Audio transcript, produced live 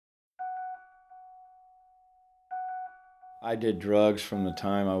I did drugs from the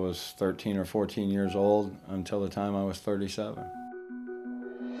time I was 13 or 14 years old until the time I was 37.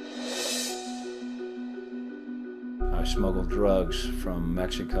 I smuggled drugs from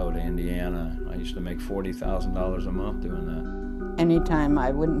Mexico to Indiana. I used to make $40,000 a month doing that. Anytime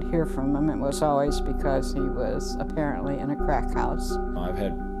I wouldn't hear from him, it was always because he was apparently in a crack house. I've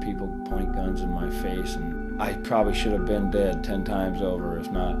had people point guns in my face, and I probably should have been dead 10 times over,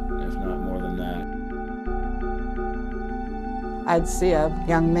 if not more than that. I'd see a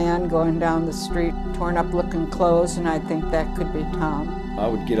young man going down the street, torn up looking clothes, and I'd think that could be Tom. I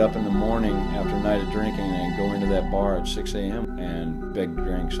would get up in the morning after a night of drinking and go into that bar at 6 a.m. and beg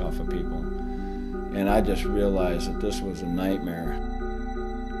drinks off of people. And I just realized that this was a nightmare.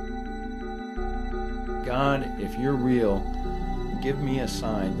 God, if you're real, give me a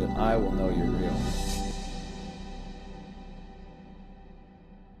sign that I will know you're real.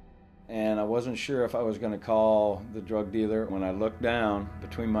 And I wasn't sure if I was going to call the drug dealer. When I looked down,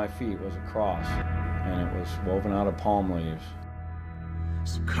 between my feet was a cross, and it was woven out of palm leaves.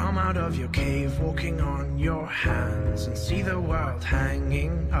 So come out of your cave, walking on your hands, and see the world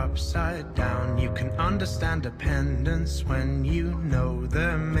hanging upside down. You can understand dependence when you know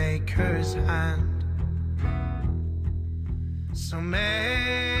the Maker's hand. So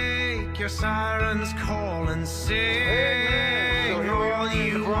make your sirens call and sing all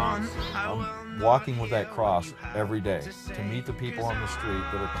you want. Walking with that cross every day to meet the people on the street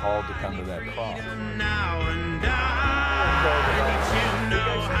that are called to come to that cross. Now and I need to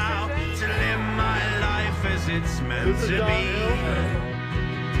know how to live my life as it's meant to be.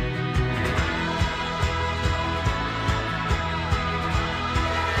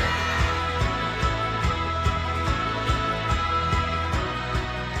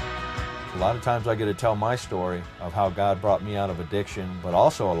 A lot of times I get to tell my story of how God brought me out of addiction, but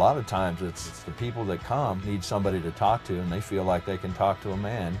also a lot of times it's the people that come need somebody to talk to, and they feel like they can talk to a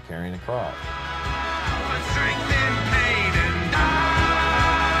man carrying a cross.